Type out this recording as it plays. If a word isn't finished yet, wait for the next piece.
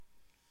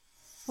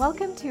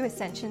Welcome to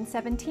Ascension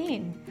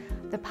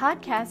 17, the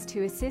podcast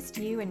to assist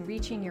you in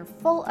reaching your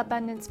full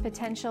abundance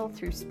potential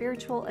through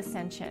spiritual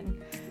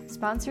ascension,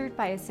 sponsored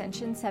by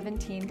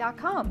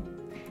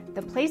Ascension17.com,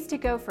 the place to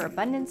go for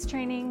abundance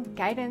training,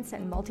 guidance,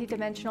 and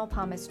multidimensional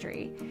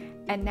palmistry.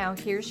 And now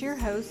here's your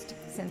host,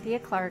 Cynthia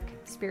Clark,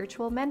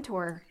 spiritual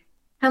mentor.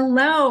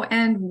 Hello,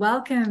 and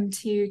welcome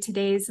to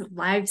today's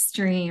live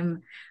stream.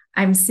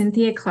 I'm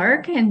Cynthia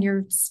Clark and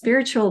your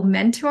spiritual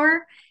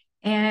mentor,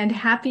 and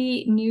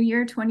happy New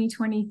Year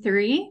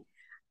 2023.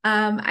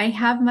 I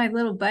have my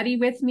little buddy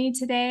with me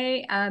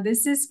today.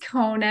 This is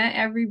Kona,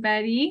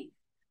 everybody.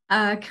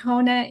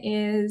 Kona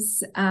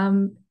is,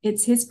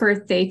 it's his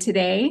birthday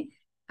today.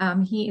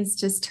 He is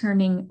just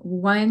turning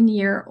 1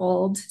 year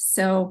old.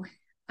 So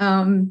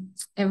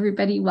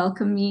everybody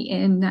welcome me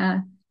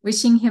in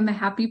wishing him a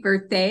happy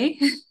birthday.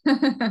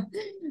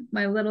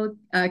 My little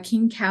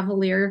King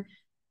Cavalier.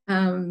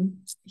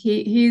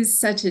 He's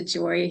such a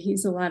joy.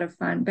 He's a lot of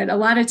fun, but a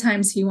lot of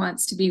times he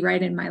wants to be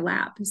right in my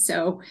lap.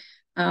 So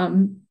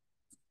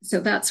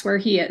that's where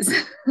he is.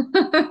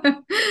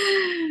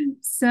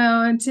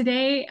 So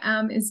today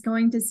is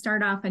going to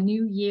start off a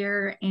new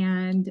year,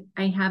 and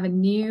I have a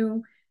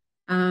new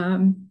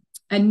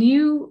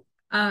energy,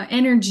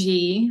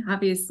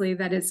 obviously,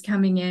 that is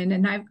coming in.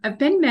 And I've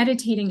been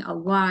meditating a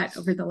lot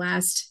over the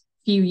last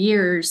few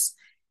years,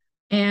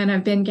 and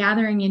I've been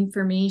gathering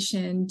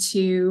information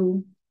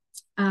to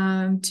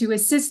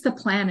assist the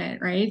planet,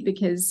 right?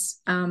 Because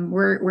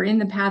we're in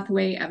the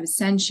pathway of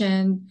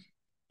ascension,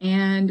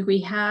 and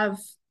we have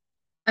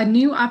a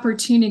new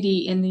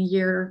opportunity in the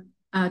year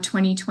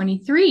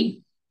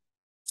 2023.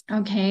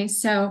 Okay,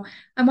 so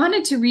I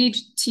wanted to read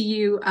to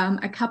you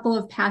a couple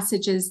of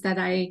passages that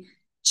I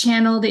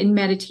channeled in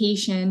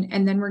meditation,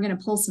 and then we're going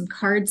to pull some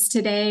cards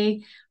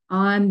today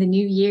on the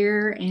new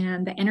year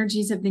and the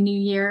energies of the new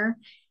year.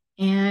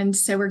 And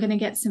so we're going to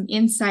get some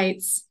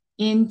insights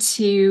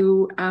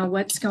into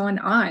what's going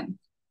on.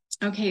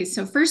 Okay,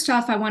 so first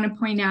off, I want to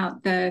point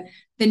out the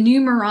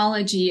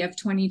numerology of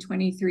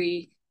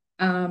 2023,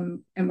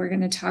 and we're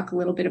going to talk a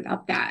little bit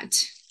about that.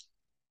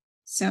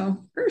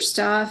 So first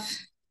off,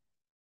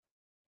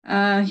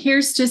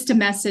 here's just a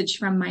message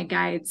from my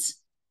guides.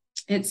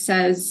 It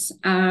says,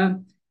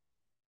 thank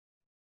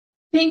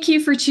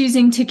you for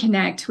choosing to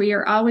connect. We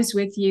are always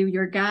with you,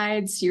 your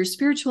guides, your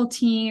spiritual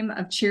team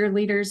of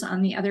cheerleaders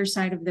on the other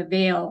side of the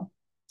veil.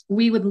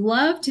 We would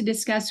love to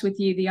discuss with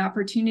you the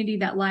opportunity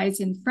that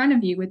lies in front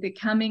of you with the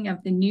coming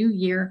of the new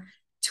year,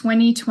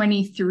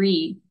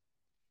 2023.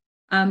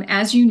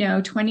 As you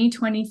know,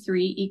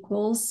 2023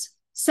 equals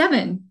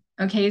 7.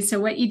 Okay, so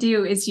what you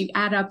do is you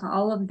add up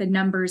all of the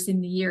numbers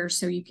in the year.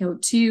 So you go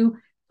 2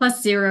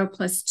 plus 0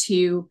 plus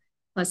 2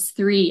 plus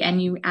 3,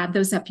 and you add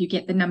those up, you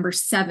get the number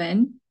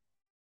 7.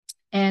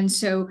 And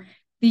so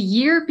the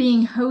year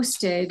being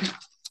hosted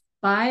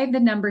by the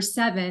number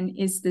 7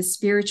 is the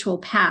spiritual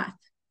path.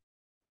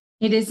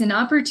 It is an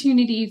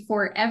opportunity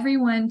for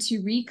everyone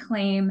to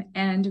reclaim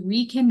and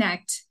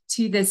reconnect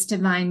to this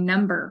divine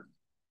number.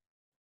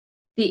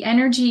 The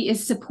energy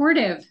is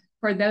supportive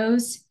for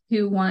those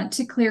who want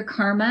to clear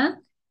karma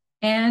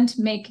and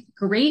make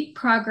great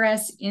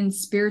progress in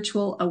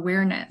spiritual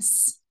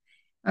awareness.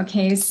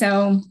 Okay,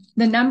 so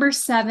the number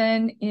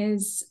 7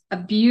 is a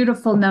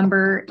beautiful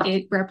number.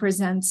 It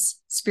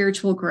represents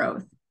spiritual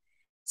growth.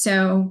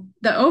 So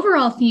the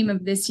overall theme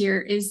of this year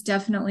is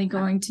definitely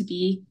going to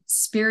be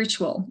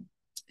spiritual.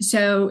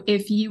 So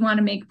if you want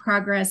to make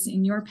progress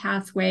in your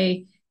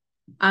pathway,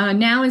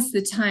 now is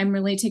the time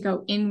really to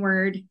go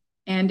inward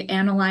and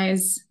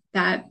analyze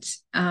that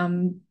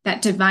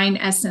divine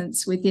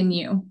essence within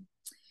you.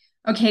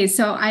 Okay,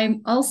 so I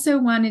also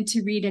wanted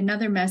to read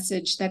another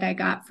message that I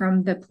got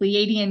from the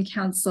Pleiadian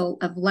Council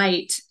of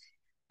Light.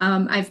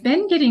 I've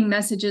been getting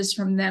messages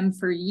from them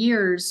for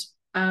years,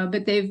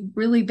 but they've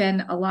really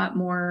been a lot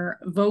more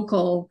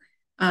vocal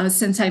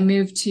since I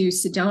moved to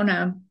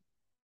Sedona.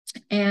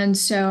 And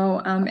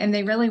so, and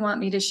they really want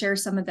me to share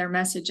some of their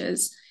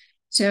messages.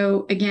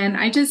 So again,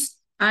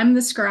 I'm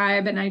the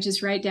scribe, and I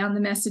just write down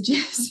the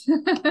messages.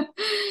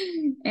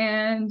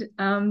 And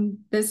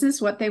this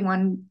is what they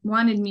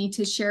wanted me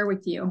to share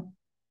with you.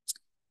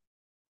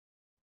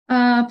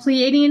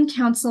 Pleiadian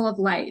Council of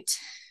Light.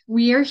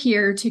 We are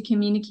here to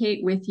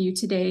communicate with you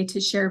today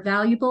to share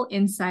valuable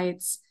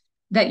insights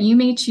that you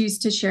may choose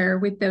to share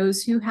with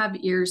those who have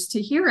ears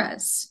to hear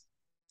us.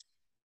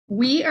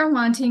 We are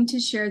wanting to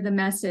share the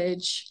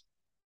message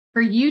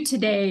for you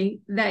today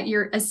that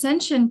your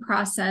ascension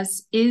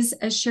process is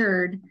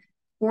assured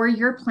for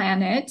your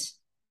planet,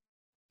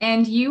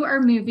 and you are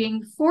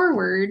moving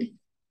forward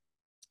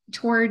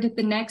toward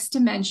the next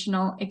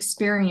dimensional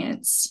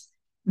experience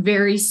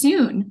very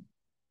soon.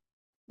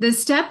 The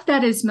step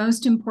that is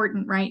most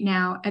important right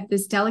now at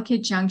this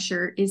delicate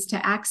juncture is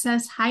to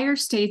access higher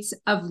states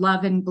of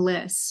love and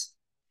bliss.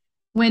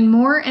 When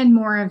more and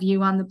more of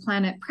you on the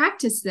planet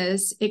practice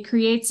this, it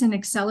creates an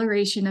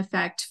acceleration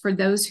effect for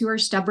those who are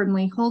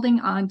stubbornly holding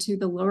on to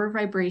the lower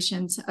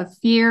vibrations of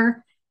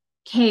fear,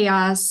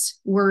 chaos,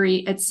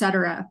 worry,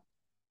 etc.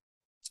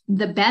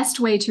 The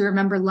best way to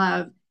remember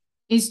love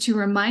is to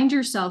remind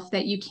yourself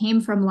that you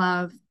came from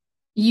love,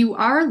 you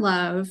are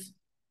love,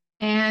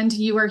 and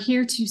you are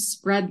here to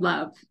spread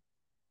love.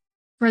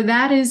 For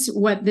that is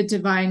what the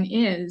divine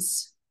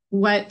is,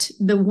 what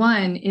the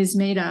one is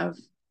made of.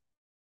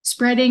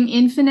 Spreading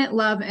infinite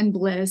love and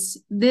bliss,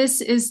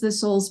 this is the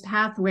soul's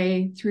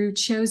pathway through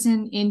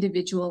chosen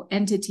individual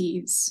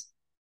entities.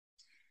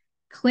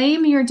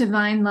 Claim your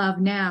divine love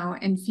now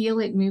and feel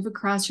it move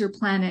across your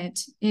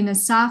planet in a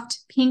soft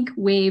pink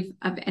wave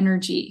of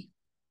energy.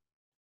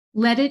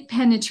 Let it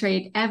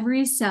penetrate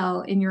every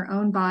cell in your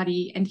own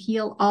body and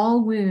heal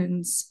all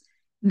wounds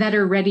that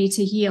are ready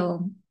to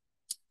heal.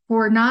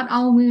 For not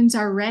all wounds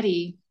are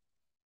ready.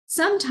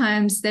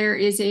 Sometimes there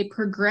is a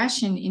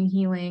progression in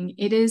healing.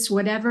 It is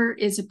whatever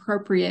is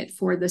appropriate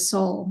for the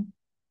soul.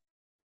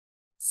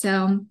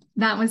 So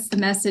that was the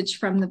message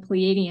from the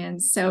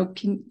Pleiadians. So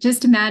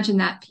just imagine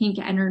that pink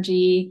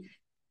energy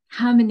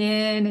coming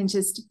in and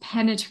just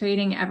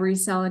penetrating every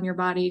cell in your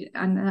body.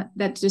 And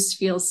that just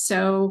feels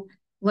so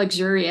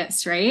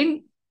luxurious,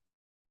 right?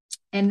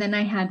 And then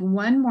I had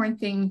one more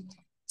thing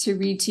to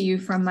read to you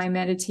from my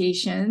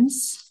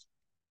meditations.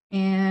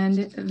 And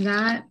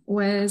that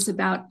was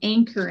about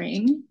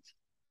anchoring.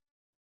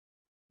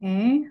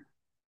 Okay.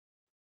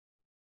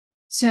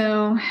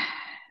 So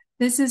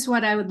this is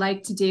what I would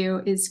like to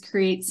do, is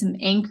create some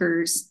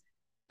anchors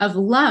of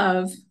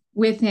love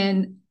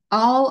within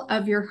all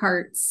of your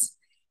hearts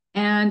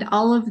and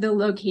all of the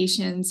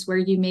locations where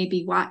you may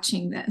be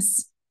watching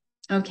this.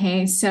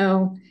 Okay,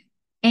 so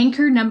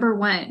anchor number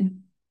 1.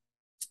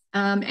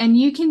 And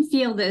you can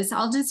feel this.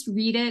 I'll just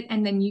read it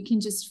and then you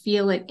can just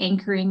feel it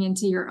anchoring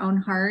into your own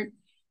heart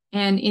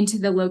and into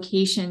the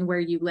location where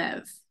you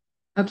live.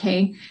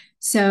 Okay,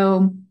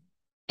 so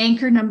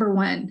anchor number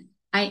 1,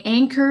 I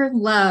anchor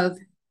love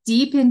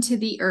deep into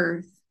the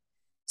earth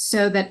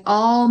so that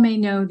all may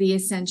know the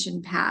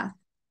ascension path.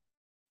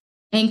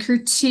 Anchor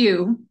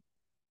 2,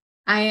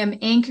 I am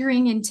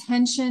anchoring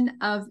intention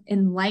of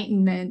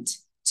enlightenment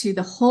to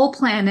the whole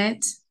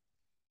planet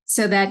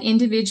so that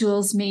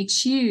individuals may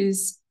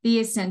choose the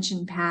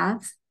ascension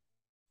path.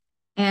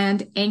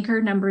 And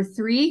anchor number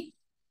 3,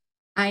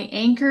 I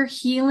anchor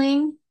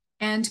healing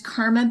and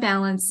karma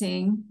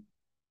balancing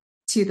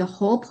to the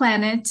whole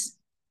planet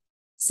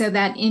so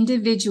that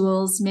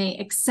individuals may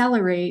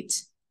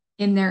accelerate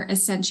in their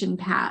ascension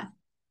path.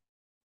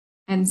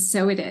 And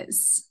so it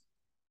is.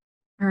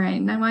 All right,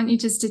 and I want you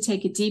just to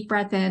take a deep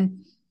breath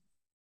in.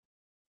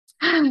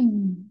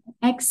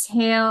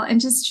 Exhale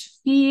and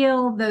just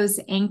feel those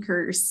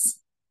anchors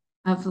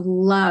of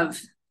love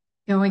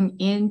going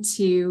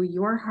into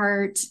your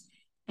heart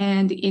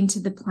and into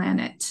the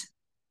planet.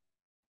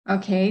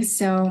 Okay,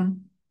 so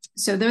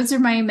those are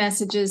my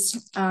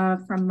messages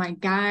from my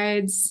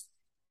guides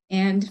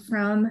and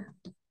from,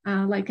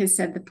 like I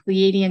said, the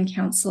Pleiadian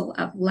Council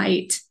of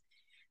Light.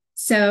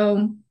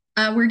 So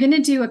we're going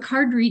to do a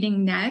card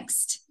reading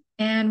next,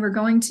 and we're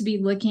going to be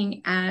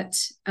looking at,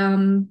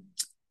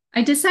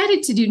 I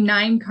decided to do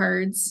 9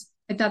 cards.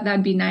 I thought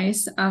that'd be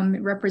nice.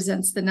 It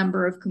represents the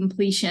number of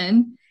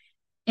completion.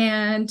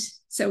 And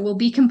so we'll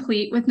be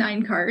complete with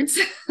 9 cards.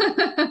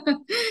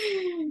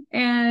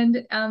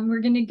 And we're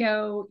going to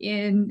go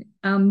in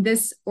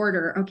this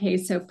order. Okay,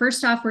 so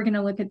first off, we're going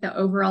to look at the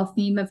overall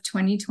theme of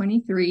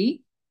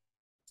 2023.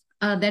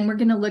 Then we're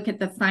going to look at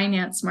the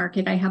finance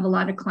market. I have a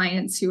lot of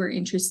clients who are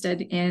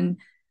interested in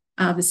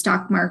the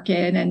stock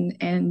market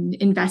and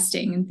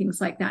investing and things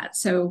like that.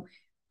 So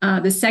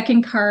the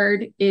second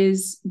card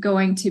is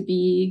going to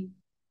be,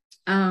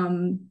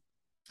 I'm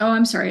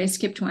sorry, I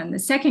skipped one. The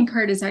second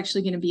card is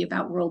actually going to be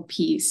about world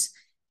peace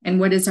and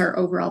what does our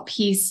overall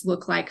peace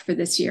look like for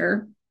this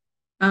year.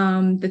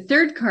 The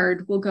third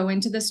card will go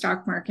into the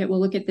stock market. We'll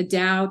look at the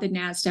Dow, the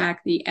NASDAQ,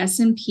 the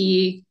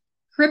S&P,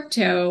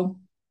 crypto,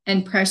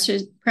 and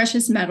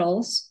precious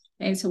metals.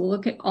 Okay, so we'll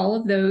look at all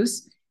of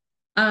those.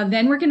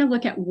 Then we're going to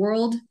look at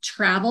world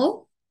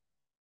travel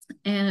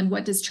and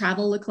what does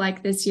travel look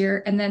like this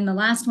year. And then the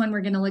last one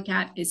we're going to look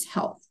at is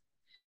health.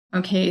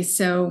 Okay,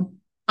 so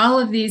all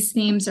of these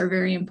themes are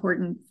very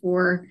important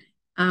for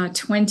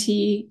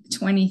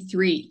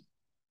 2023.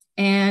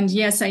 And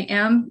yes, I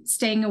am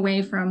staying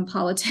away from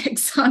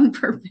politics on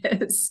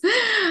purpose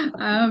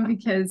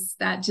because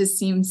that just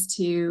seems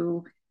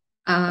to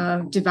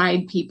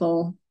divide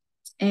people.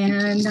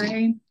 And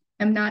I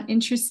am not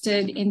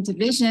interested in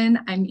division.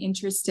 I'm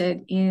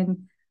interested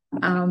in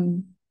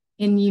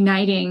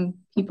uniting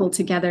people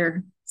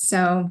together.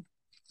 So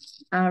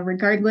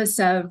regardless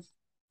of,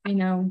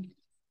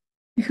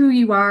 who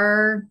you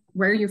are,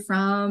 where you're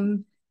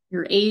from,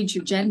 your age,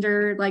 your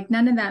gender, like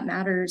none of that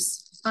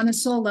matters. On a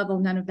soul level,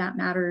 none of that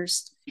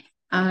matters.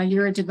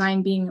 You're a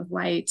divine being of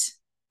light,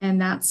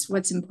 and that's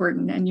what's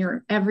important.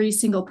 And every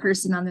single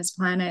person on this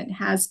planet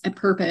has a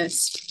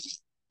purpose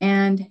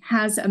and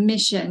has a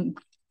mission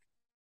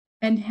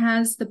and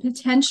has the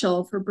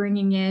potential for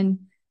bringing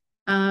in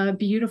a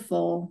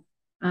beautiful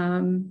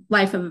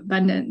life of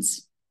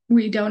abundance.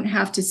 We don't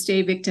have to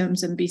stay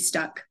victims and be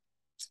stuck.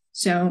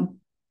 So,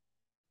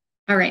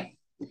 all right.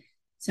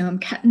 So I'm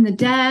cutting the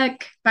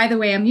deck. By the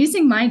way, I'm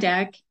using my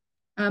deck.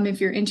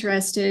 if you're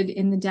interested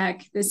in the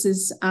deck. This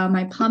is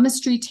my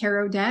Palmistry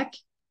Tarot deck,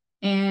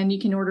 and you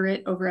can order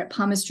it over at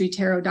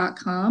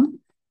palmistrytarot.com.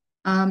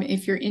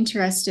 If you're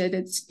interested,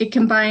 it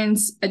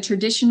combines a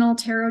traditional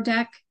tarot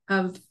deck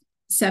of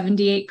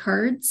 78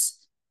 cards.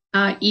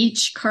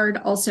 Each card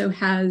also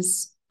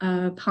has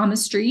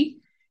palmistry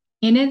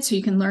in it, so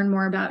you can learn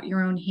more about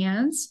your own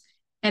hands.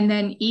 And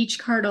then each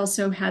card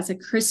also has a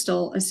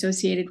crystal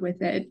associated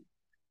with it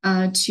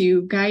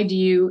to guide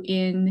you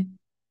in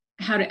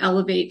how to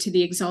elevate to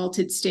the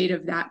exalted state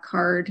of that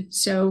card.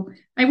 So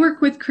I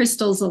work with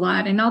crystals a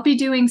lot, and I'll be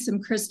doing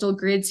some crystal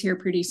grids here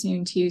pretty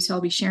soon too. So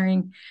I'll be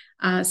sharing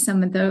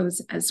some of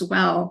those as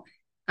well,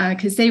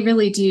 because they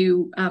really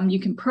do, you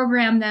can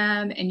program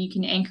them and you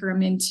can anchor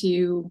them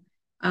into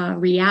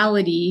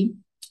reality.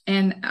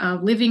 And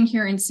living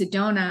here in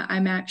Sedona,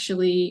 I'm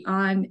actually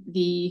on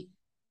the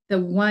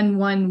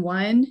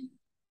 111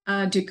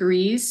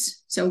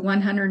 degrees. So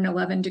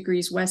 111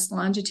 degrees west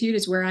longitude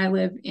is where I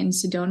live in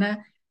Sedona,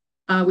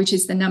 which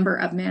is the number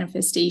of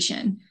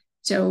manifestation.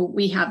 So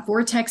we have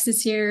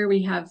vortexes here.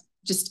 We have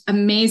just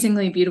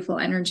amazingly beautiful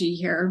energy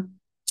here.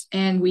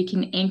 And we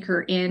can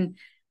anchor in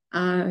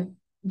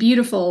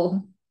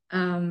beautiful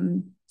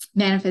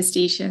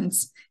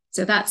manifestations.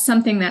 So that's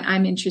something that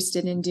I'm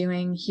interested in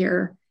doing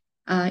here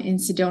in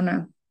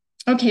Sedona.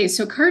 Okay,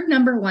 so card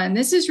number 1.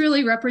 This is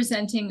really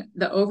representing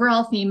the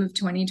overall theme of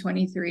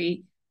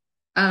 2023.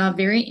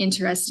 Very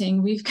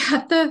interesting. We've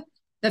got the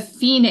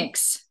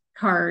Phoenix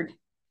card.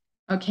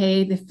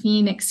 Okay, the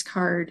Phoenix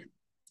card.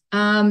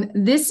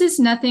 This is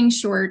nothing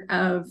short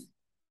of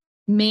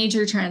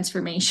major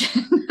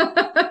transformation.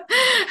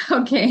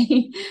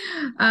 Okay,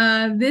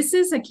 this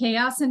is a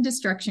chaos and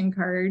destruction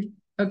card.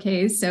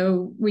 Okay,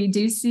 so we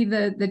do see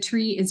the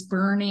tree is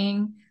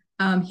burning,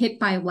 hit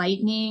by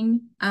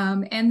lightning,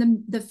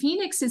 and the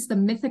phoenix is the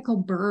mythical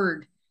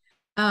bird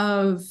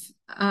of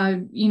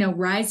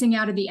rising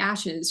out of the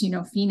ashes.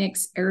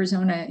 Phoenix,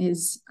 Arizona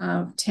is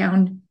a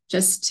town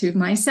just to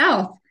my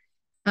south,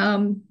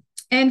 and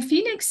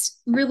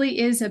Phoenix really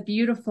is a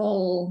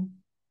beautiful.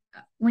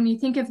 When you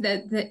think of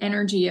the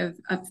energy of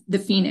the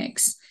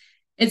Phoenix,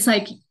 it's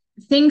like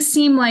things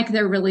seem like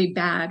they're really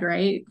bad,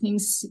 right?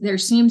 There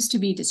seems to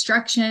be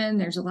destruction.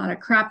 There's a lot of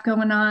crap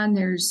going on.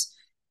 There's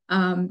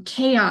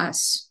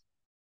chaos.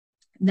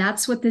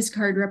 That's what this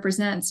card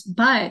represents.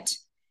 But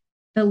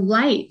the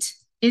light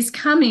is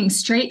coming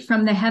straight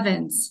from the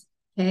heavens.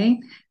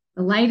 Okay.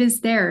 The light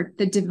is there.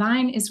 The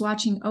divine is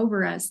watching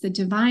over us. The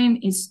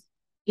divine is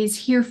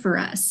here for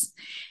us.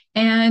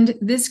 And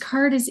this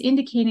card is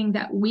indicating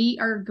that we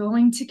are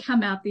going to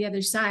come out the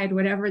other side,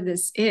 whatever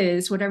this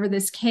is, whatever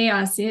this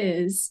chaos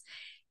is,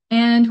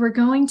 and we're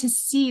going to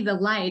see the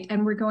light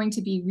and we're going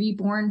to be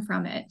reborn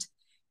from it.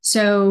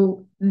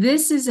 So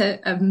this is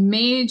a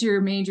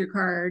major, major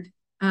card.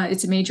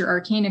 It's a major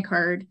arcana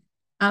card,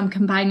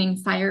 combining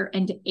fire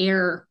and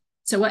air.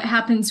 So what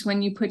happens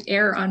when you put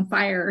air on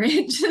fire?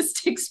 It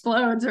just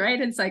explodes, right?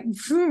 It's like,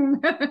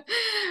 boom.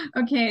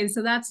 Okay,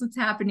 so that's what's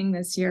happening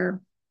this year.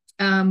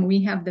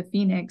 We have the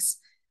Phoenix.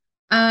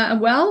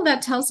 Well,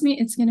 that tells me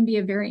it's going to be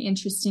a very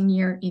interesting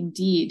year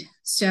indeed.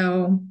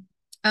 So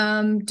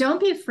don't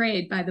be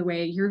afraid, by the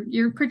way.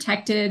 You're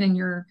protected and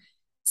you're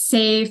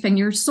safe and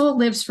your soul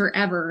lives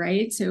forever,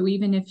 right? So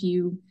even if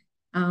you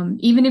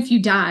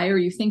die or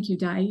you think you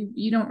die,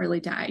 you don't really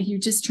die. You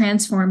just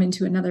transform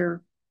into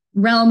another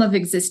realm of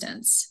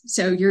existence.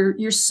 So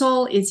your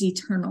soul is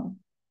eternal.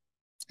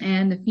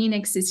 And the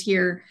Phoenix is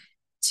here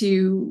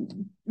to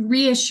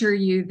reassure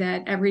you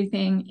that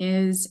everything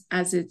is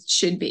as it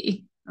should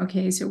be.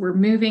 Okay, so we're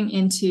moving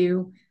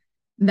into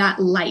that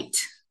light.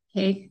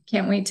 Okay,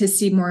 can't wait to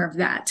see more of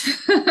that.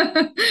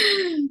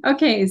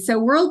 Okay, so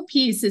World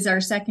Peace is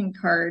our second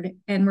card,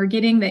 and we're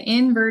getting the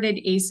inverted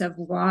Ace of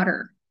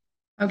Water.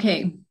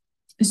 Okay,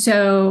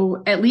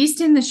 so at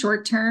least in the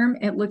short term,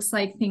 it looks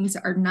like things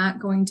are not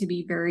going to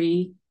be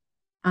very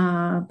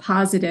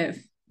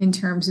positive in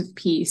terms of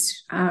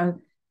peace.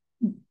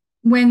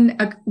 When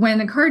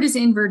a card is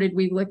inverted,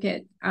 we look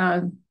at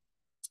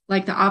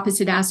like the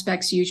opposite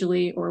aspects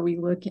usually, or we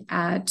look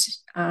at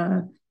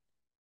the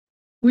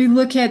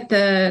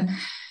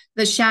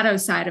shadow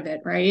side of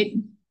it, right?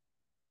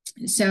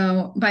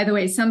 So, by the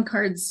way, some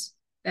cards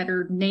that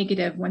are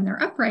negative when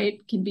they're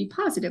upright can be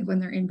positive when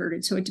they're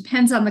inverted. So it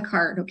depends on the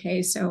card.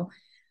 Okay, so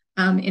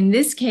in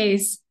this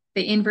case,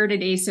 the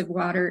inverted Ace of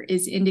Water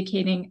is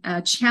indicating a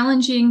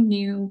challenging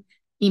new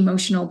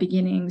emotional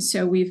beginning.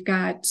 So we've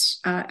got,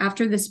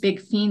 after this big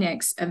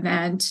Phoenix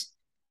event,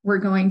 we're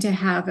going to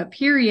have a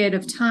period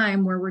of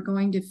time where we're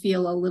going to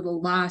feel a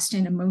little lost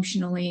and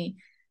emotionally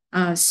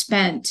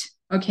spent.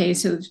 Okay,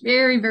 so it's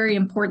very, very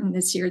important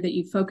this year that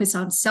you focus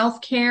on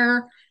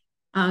self-care,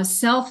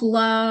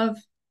 self-love,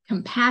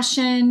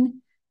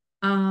 compassion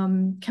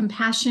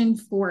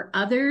for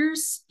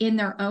others in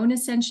their own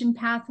ascension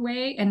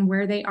pathway and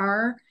where they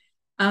are.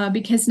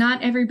 Because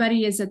not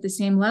everybody is at the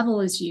same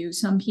level as you.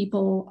 Some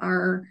people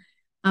are,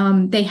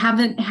 they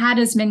haven't had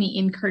as many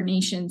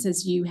incarnations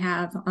as you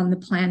have on the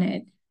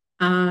planet.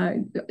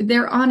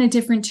 they're on a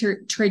different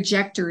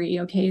trajectory.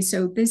 Okay,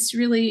 so this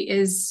really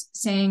is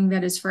saying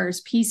that as far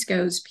as peace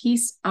goes,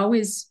 peace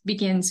always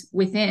begins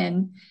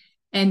within,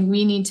 and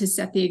we need to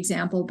set the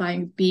example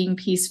by being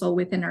peaceful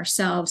within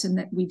ourselves, and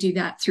that we do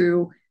that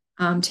through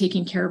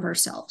taking care of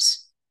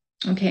ourselves.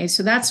 Okay,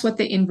 so that's what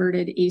the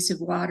inverted Ace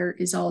of Water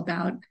is all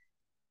about.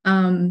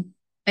 And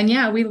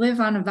yeah, we live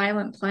on a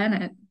violent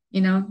planet,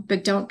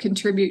 but don't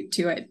contribute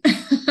to it.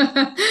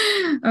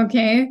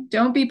 Okay,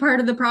 don't be part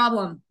of the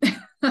problem.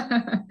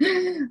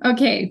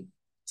 Okay,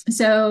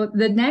 so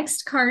the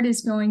next card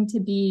is going to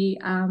be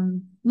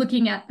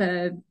looking at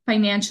the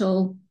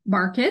financial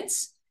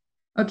markets.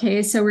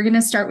 Okay, so we're going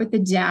to start with the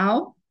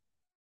Dow.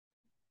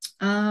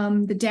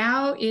 The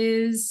Dow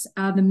is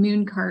the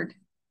Moon card.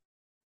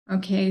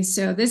 Okay,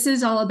 so this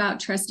is all about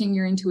trusting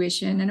your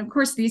intuition. And of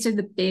course, these are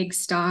the big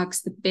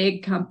stocks, the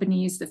big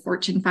companies, the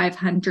Fortune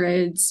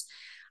 500s.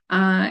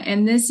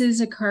 And this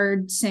is a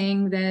card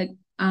saying that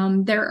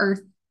there are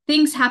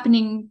things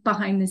happening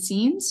behind the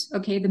scenes.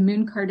 Okay, the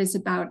Moon card is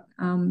about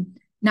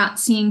not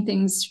seeing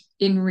things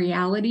in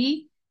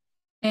reality.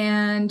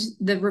 And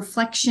the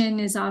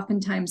reflection is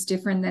oftentimes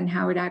different than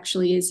how it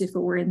actually is if it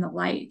were in the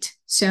light.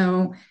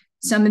 So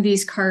some of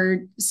these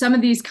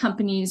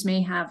companies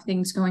may have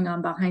things going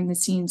on behind the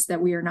scenes that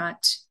we are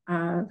not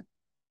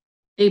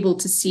able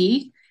to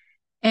see.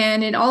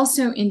 And it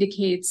also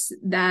indicates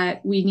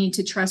that we need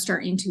to trust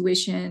our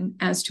intuition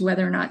as to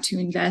whether or not to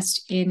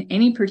invest in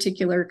any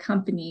particular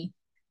company,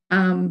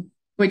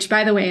 which,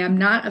 by the way, I'm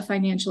not a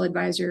financial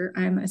advisor.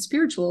 I'm a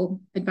spiritual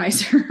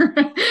advisor.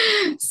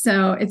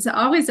 So it's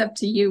always up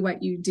to you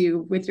what you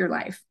do with your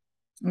life.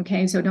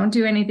 Okay, so don't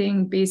do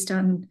anything based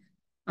on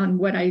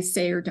what I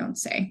say or don't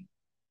say.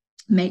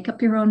 Make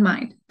up your own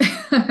mind.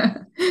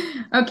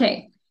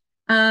 Okay,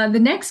 the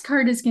next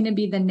card is going to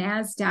be the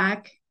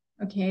NASDAQ.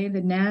 Okay,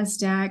 the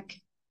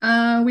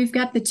NASDAQ. We've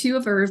got the Two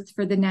of Earth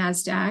for the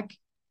NASDAQ,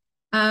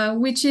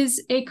 which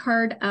is a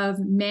card of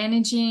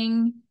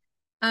managing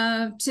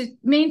to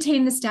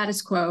maintain the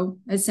status quo,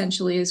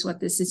 essentially, is what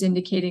this is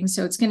indicating.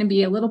 So it's going to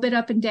be a little bit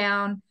up and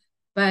down,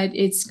 but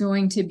it's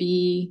going to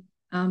be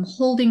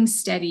holding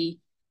steady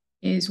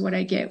is what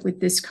I get with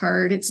this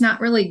card. It's not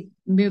really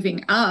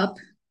moving up,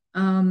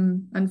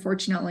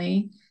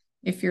 unfortunately.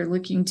 If you're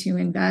looking to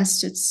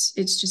invest, it's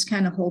just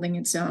kind of holding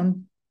its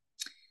own.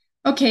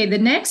 Okay, the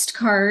next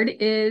card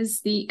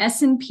is the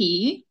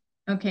S&P.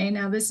 Okay,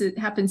 now this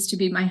happens to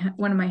be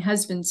one of my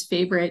husband's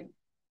favorite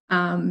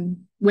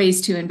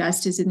ways to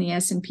invest is in the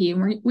S&P.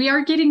 And we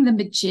are getting the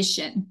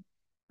Magician.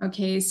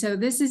 Okay, so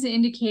this is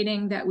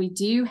indicating that we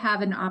do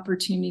have an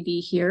opportunity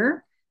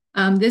here.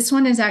 This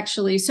one is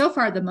actually so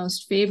far the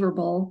most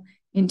favorable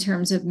in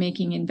terms of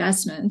making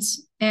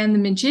investments. And the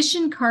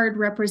Magician card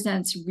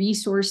represents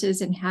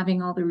resources and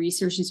having all the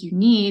resources you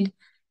need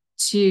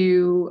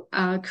to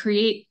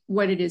create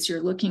what it is you're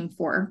looking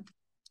for.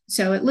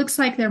 So it looks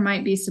like there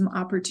might be some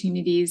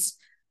opportunities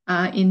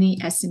in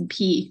the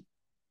S&P.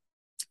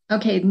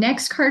 Okay,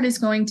 next card is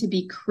going to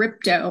be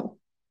crypto.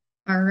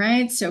 All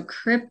right, so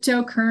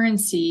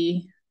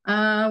cryptocurrency.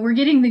 We're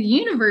getting the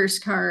Universe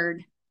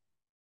card.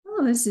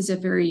 Oh, this is a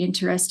very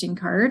interesting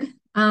card.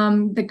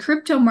 The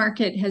crypto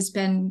market has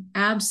been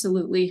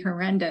absolutely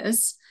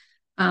horrendous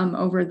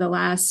over the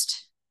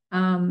last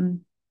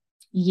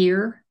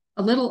year,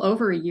 a little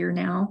over a year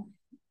now.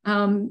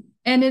 And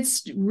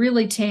it's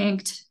really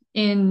tanked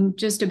in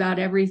just about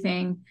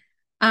everything.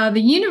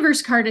 The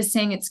Universe card is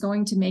saying it's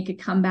going to make a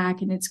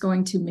comeback and it's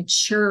going to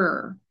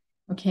mature.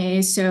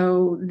 Okay,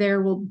 so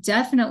there will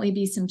definitely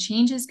be some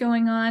changes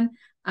going on.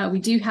 We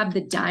do have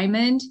the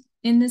diamond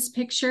in this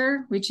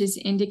picture, which is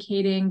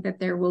indicating that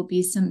there will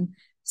be some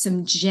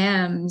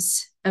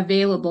gems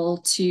available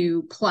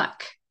to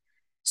pluck.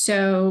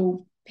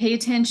 So pay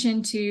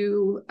attention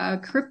to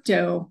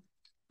crypto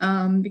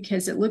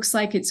because it looks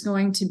like it's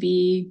going to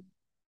be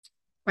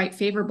quite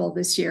favorable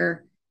this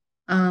year.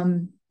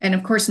 And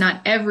of course,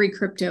 not every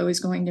crypto is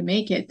going to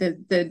make it.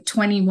 The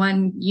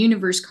 21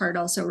 Universe card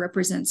also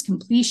represents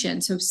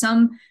completion. So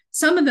some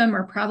of them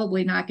are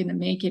probably not going to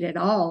make it at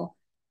all.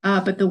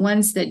 But the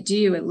ones that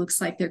do, it looks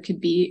like there could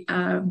be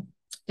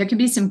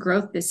some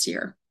growth this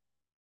year.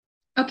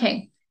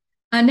 Okay.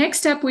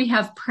 Next up, we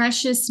have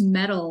precious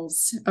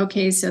metals.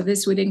 Okay, so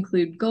this would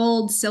include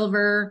gold,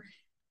 silver,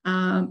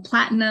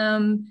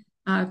 platinum,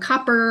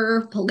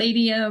 copper,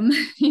 palladium,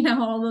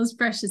 all those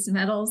precious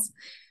metals.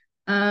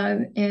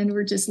 And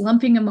we're just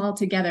lumping them all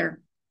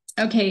together.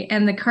 Okay,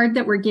 and the card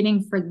that we're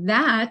getting for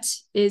that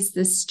is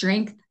the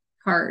Strength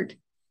card.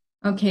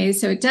 Okay,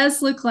 so it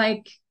does look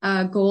like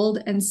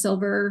gold and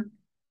silver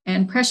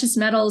and precious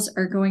metals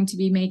are going to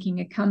be making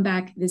a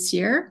comeback this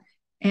year,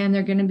 and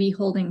they're going to be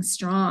holding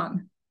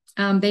strong.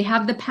 They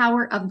have the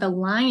power of the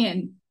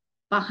lion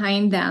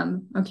behind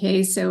them.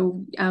 Okay,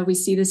 so we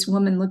see this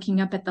woman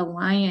looking up at the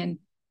lion.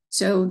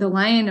 So the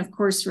lion, of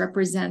course,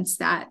 represents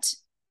that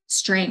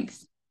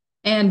strength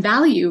and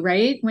value,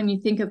 right? When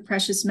you think of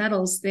precious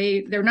metals,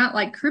 they're not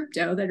like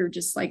crypto that are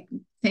just like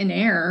thin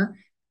air.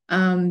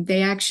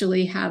 They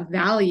actually have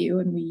value,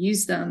 and we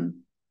use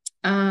them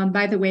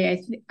By the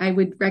way, I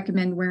would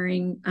recommend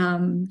wearing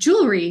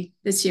jewelry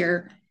this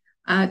year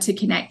to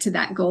connect to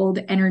that gold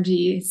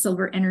energy,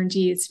 silver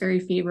energy. It's very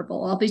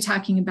favorable. I'll be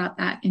talking about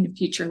that in a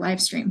future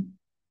live stream.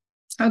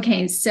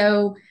 Okay,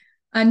 so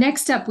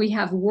next up we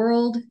have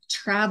world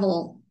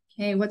travel.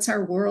 Okay, what's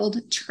our world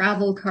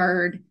travel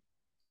card?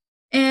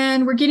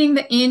 And we're getting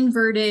the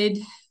inverted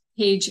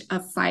page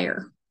of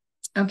fire.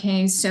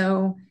 Okay,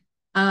 so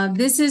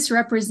this is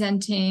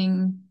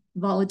representing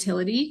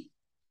volatility.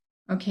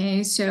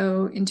 Okay,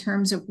 so in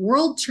terms of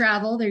world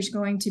travel, there's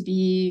going to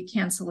be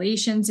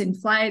cancellations in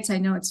flights. I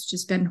know it's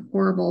just been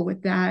horrible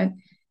with that.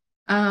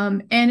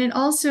 And it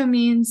also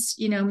means,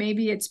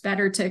 maybe it's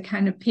better to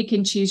kind of pick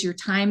and choose your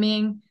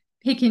timing,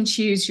 pick and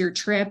choose your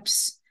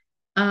trips.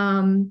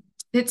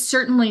 It's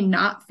certainly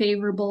not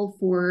favorable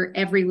for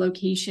every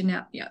location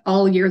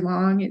all year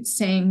long. It's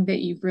saying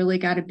that you've really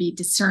got to be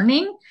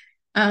discerning.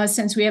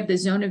 Since we have the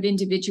zone of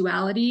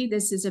individuality,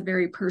 this is a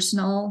very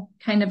personal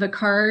kind of a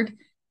card.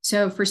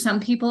 So for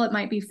some people, it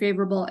might be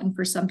favorable, and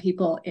for some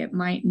people, it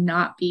might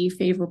not be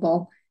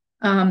favorable.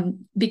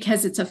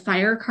 Because it's a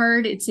fire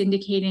card, it's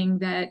indicating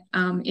that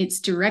it's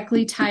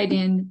directly tied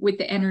in with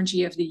the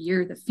energy of the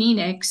year, the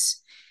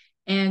Phoenix.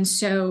 And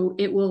so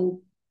it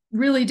will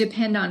really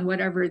depend on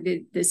whatever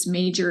this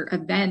major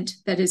event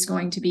that is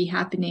going to be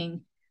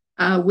happening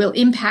will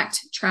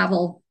impact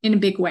travel in a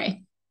big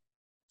way.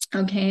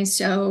 Okay,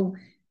 so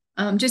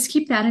just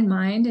keep that in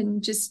mind,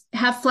 and just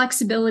have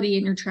flexibility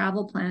in your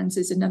travel plans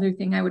is another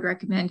thing I would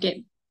recommend.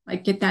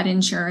 Get that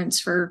insurance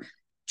for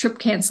trip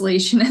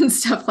cancellation and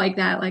stuff like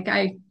that. Like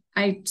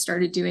I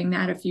started doing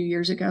that a few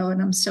years ago,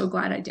 and I'm so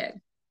glad I did.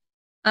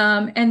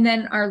 And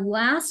then our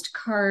last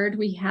card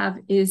we have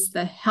is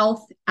the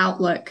health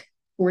outlook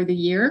for the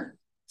year.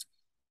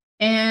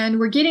 And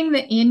we're getting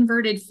the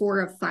inverted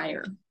Four of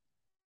Fire.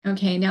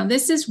 Okay, now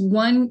this is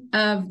one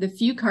of the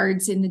few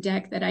cards in the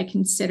deck that I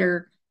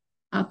consider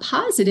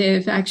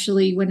positive,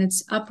 actually, when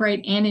it's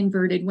upright and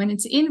inverted. When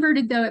it's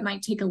inverted, though, it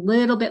might take a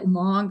little bit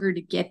longer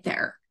to get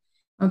there.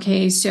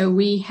 Okay, so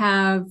we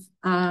have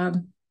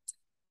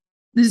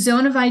the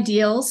zone of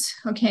ideals.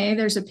 Okay,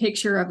 there's a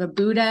picture of a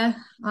Buddha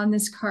on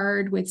this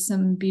card with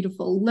some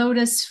beautiful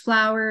lotus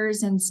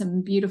flowers and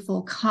some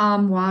beautiful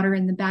calm water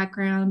in the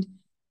background.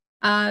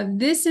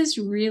 This is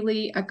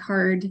really a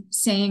card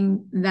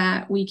saying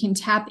that we can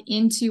tap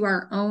into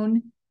our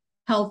own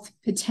health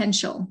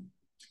potential.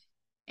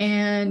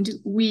 And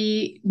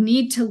we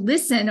need to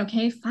listen.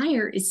 Okay,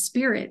 fire is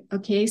spirit.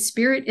 Okay,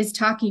 spirit is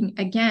talking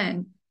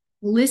again.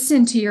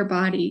 Listen to your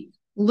body.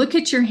 Look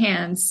at your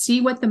hands. See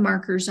what the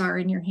markers are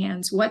in your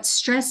hands. What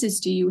stresses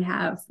do you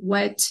have?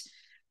 What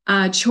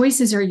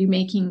choices are you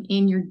making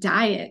in your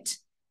diet?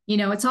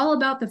 It's all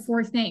about the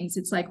four things.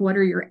 It's like, what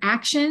are your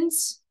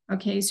actions?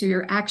 Okay, so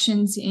your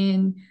actions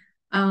in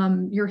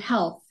your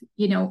health.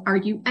 Are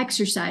you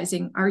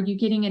exercising? Are you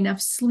getting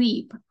enough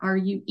sleep? Are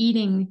you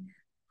eating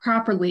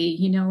properly?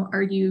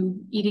 Are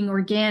you eating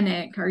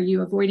organic? Are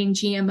you avoiding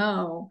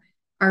GMO?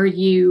 Are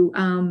you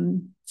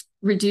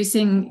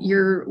reducing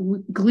your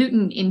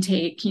gluten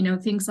intake?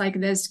 Things like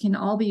this can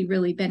all be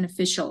really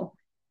beneficial.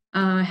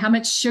 How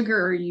much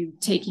sugar are you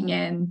taking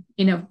in?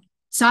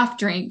 Soft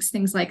drinks,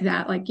 things like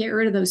that. Like, get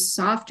rid of those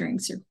soft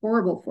drinks. They're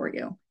horrible for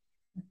you.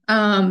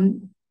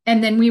 And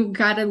then we've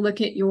got to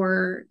look at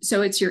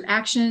so it's your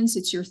actions,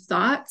 it's your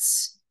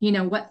thoughts.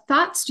 What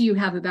thoughts do you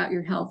have about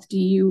your health? Do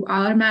you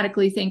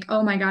automatically think,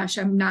 oh my gosh,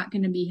 I'm not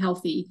going to be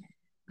healthy,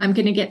 I'm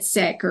going to get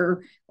sick,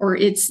 or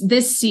it's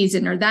this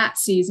season or that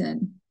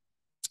season,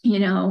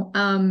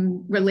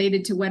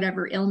 related to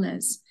whatever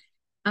illness?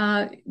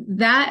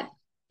 That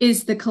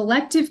is the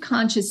collective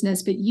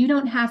consciousness, but you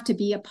don't have to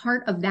be a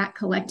part of that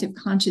collective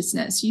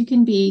consciousness. You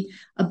can be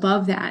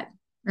above that,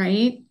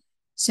 right?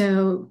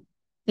 So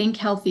think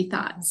healthy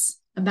thoughts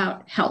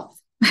about health.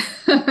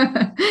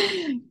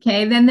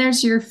 Okay, then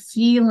there's your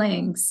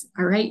feelings.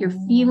 All right, your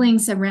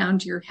feelings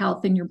around your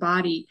health and your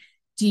body.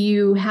 Do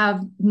you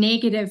have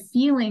negative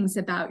feelings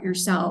about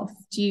yourself?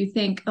 Do you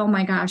think, oh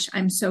my gosh,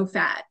 I'm so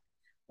fat?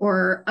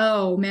 Or,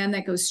 oh man,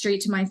 that goes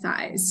straight to my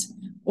thighs.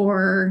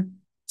 Or,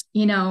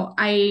 no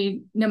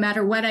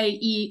matter what I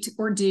eat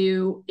or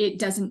do, it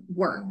doesn't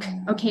work.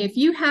 Okay, if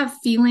you have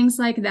feelings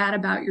like that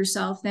about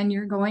yourself, then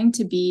you're going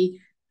to be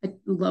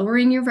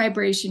lowering your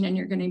vibration, and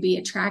you're going to be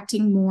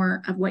attracting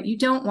more of what you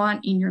don't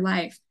want in your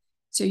life.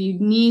 So you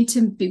need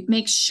to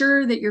make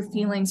sure that your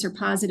feelings are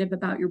positive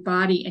about your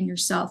body and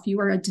yourself. You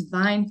are a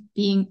divine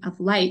being of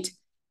light.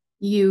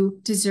 You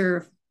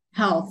deserve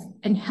health,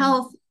 and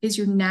health is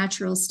your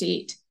natural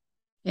state.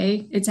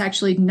 Okay, it's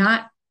actually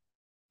not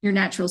your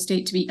natural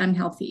state to be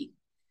unhealthy.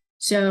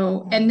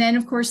 So, and then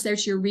of course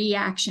there's your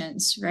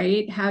reactions,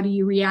 right? How do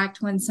you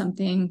react when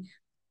something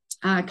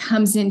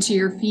comes into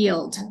your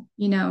field?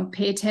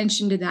 Pay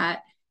attention to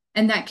that.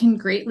 And that can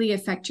greatly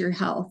affect your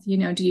health. Do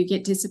you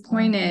get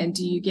disappointed?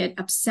 Do you get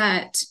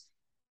upset?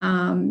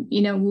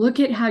 Look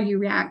at how you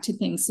react to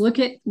things. Look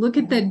at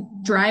the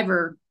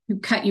driver who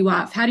cut you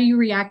off. How do you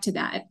react to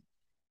that?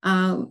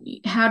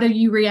 How do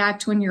you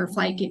react when your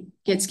flight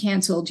gets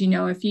canceled?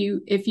 If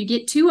you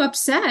get too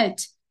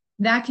upset,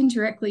 that can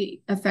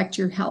directly affect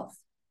your health.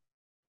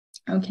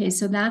 Okay,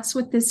 so that's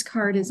what this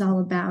card is all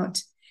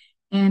about.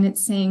 And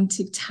it's saying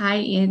to tie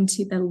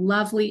into the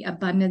lovely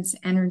abundance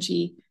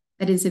energy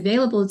that is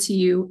available to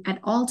you at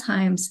all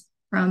times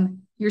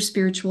from your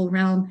spiritual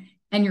realm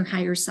and your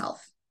higher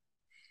self.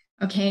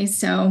 Okay,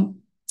 so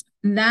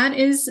that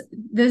is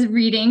the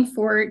reading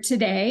for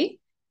today.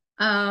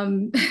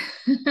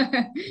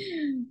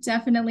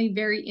 Definitely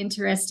very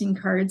interesting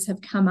cards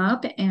have come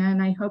up,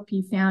 and I hope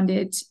you found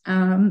it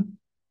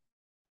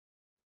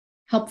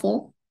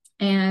helpful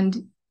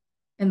and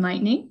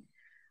enlightening.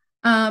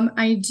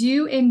 I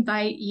do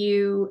invite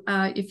you,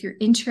 if you're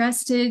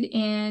interested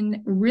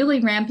in really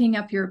ramping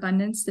up your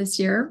abundance this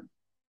year,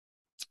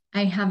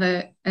 I have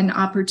an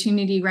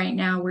opportunity right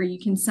now where you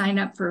can sign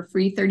up for a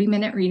free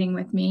 30-minute reading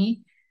with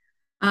me.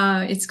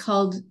 It's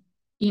called,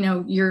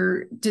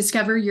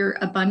 Discover Your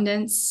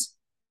Abundance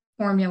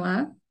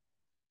Formula.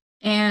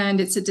 And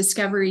it's a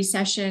discovery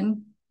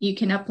session. You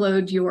can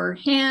upload your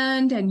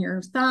hand and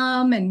your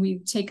thumb, and we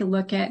take a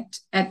look at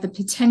the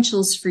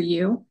potentials for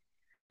you.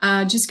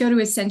 Just go to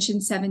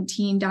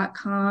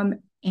ascension17.com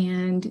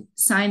and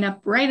sign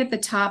up right at the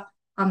top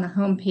on the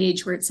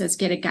homepage where it says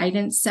get a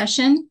guidance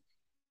session.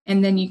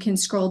 And then you can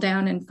scroll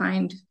down and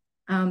find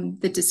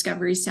the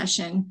discovery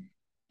session.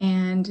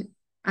 And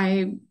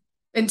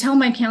until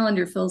my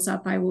calendar fills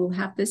up, I will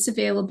have this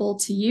available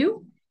to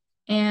you.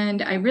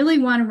 And I really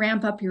want to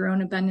ramp up your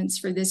own abundance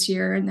for this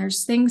year. And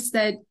there's things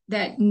that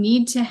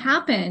need to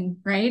happen,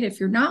 right? If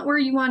you're not where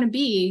you want to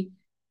be,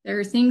 there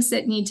are things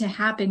that need to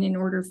happen in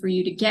order for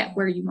you to get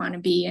where you want to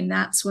be. And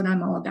that's what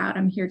I'm all about.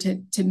 I'm here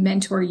to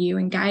mentor you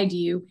and guide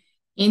you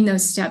in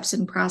those steps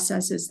and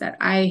processes that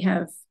I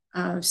have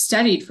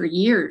studied for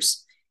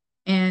years.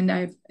 And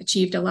I've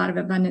achieved a lot of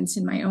abundance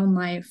in my own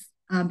life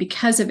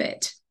because of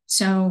it.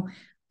 So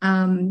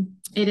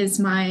it is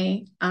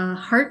my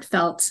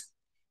heartfelt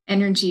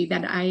energy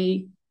that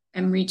I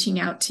am reaching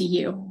out to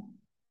you.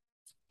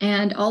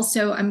 And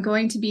also, I'm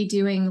going to be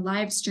doing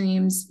live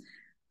streams.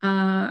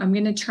 I'm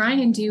going to try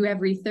and do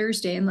every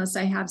Thursday unless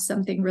I have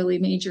something really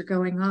major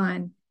going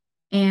on.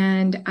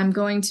 And I'm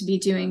going to be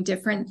doing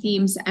different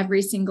themes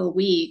every single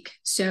week.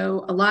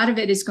 So a lot of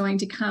it is going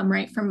to come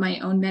right from my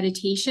own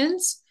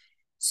meditations.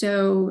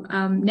 So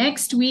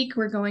next week,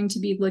 we're going to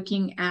be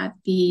looking at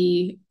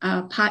the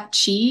Pat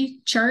Chi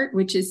chart,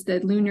 which is the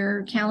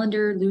lunar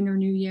calendar, Lunar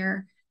New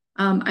Year.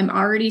 I'm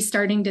already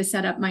starting to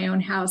set up my own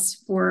house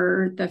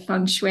for the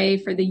feng shui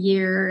for the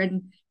year.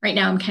 And right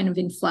now I'm kind of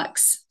in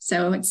flux.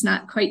 So it's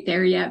not quite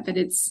there yet, but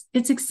it's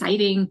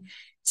exciting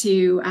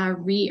to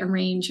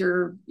rearrange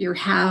your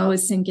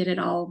house and get it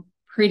all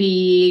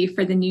pretty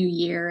for the new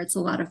year. It's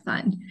a lot of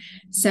fun.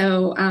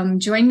 So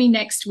join me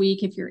next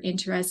week if you're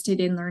interested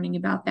in learning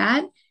about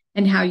that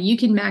and how you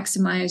can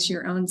maximize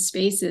your own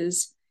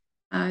spaces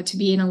to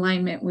be in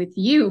alignment with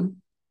you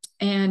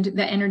and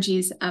the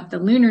energies of the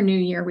Lunar New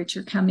Year, which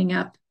are coming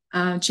up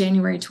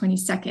January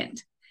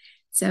 22nd.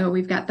 So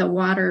we've got the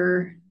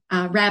water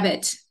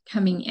rabbit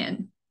coming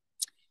in.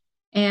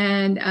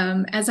 And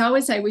as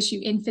always, I wish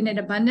you infinite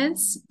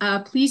abundance.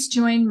 Please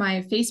join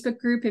my Facebook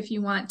group if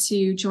you want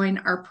to join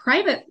our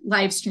private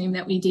live stream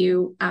that we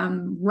do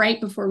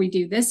right before we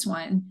do this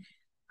one.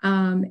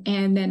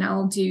 And then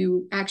I'll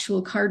do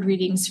actual card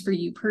readings for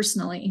you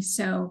personally.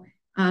 So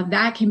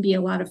that can be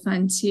a lot of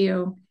fun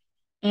too.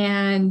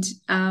 And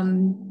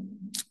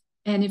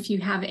if you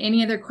have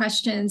any other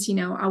questions,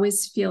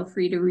 always feel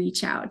free to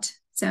reach out.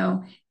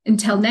 So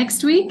until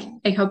next week,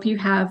 I hope you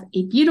have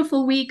a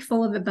beautiful week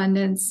full of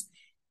abundance.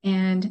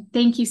 And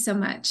thank you so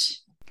much.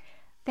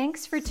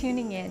 Thanks for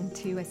tuning in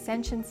to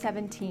Ascension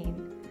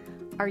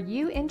 17. Are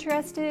you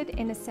interested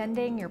in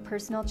ascending your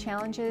personal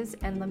challenges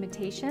and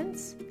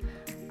limitations?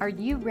 Are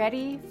you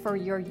ready for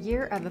your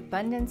year of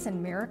abundance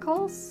and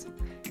miracles?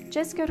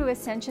 Just go to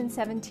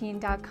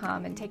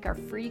ascension17.com and take our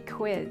free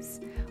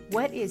quiz.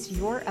 What is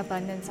your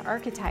abundance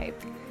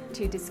archetype?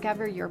 To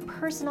discover your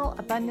personal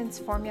abundance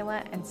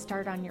formula and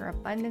start on your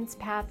abundance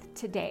path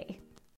today.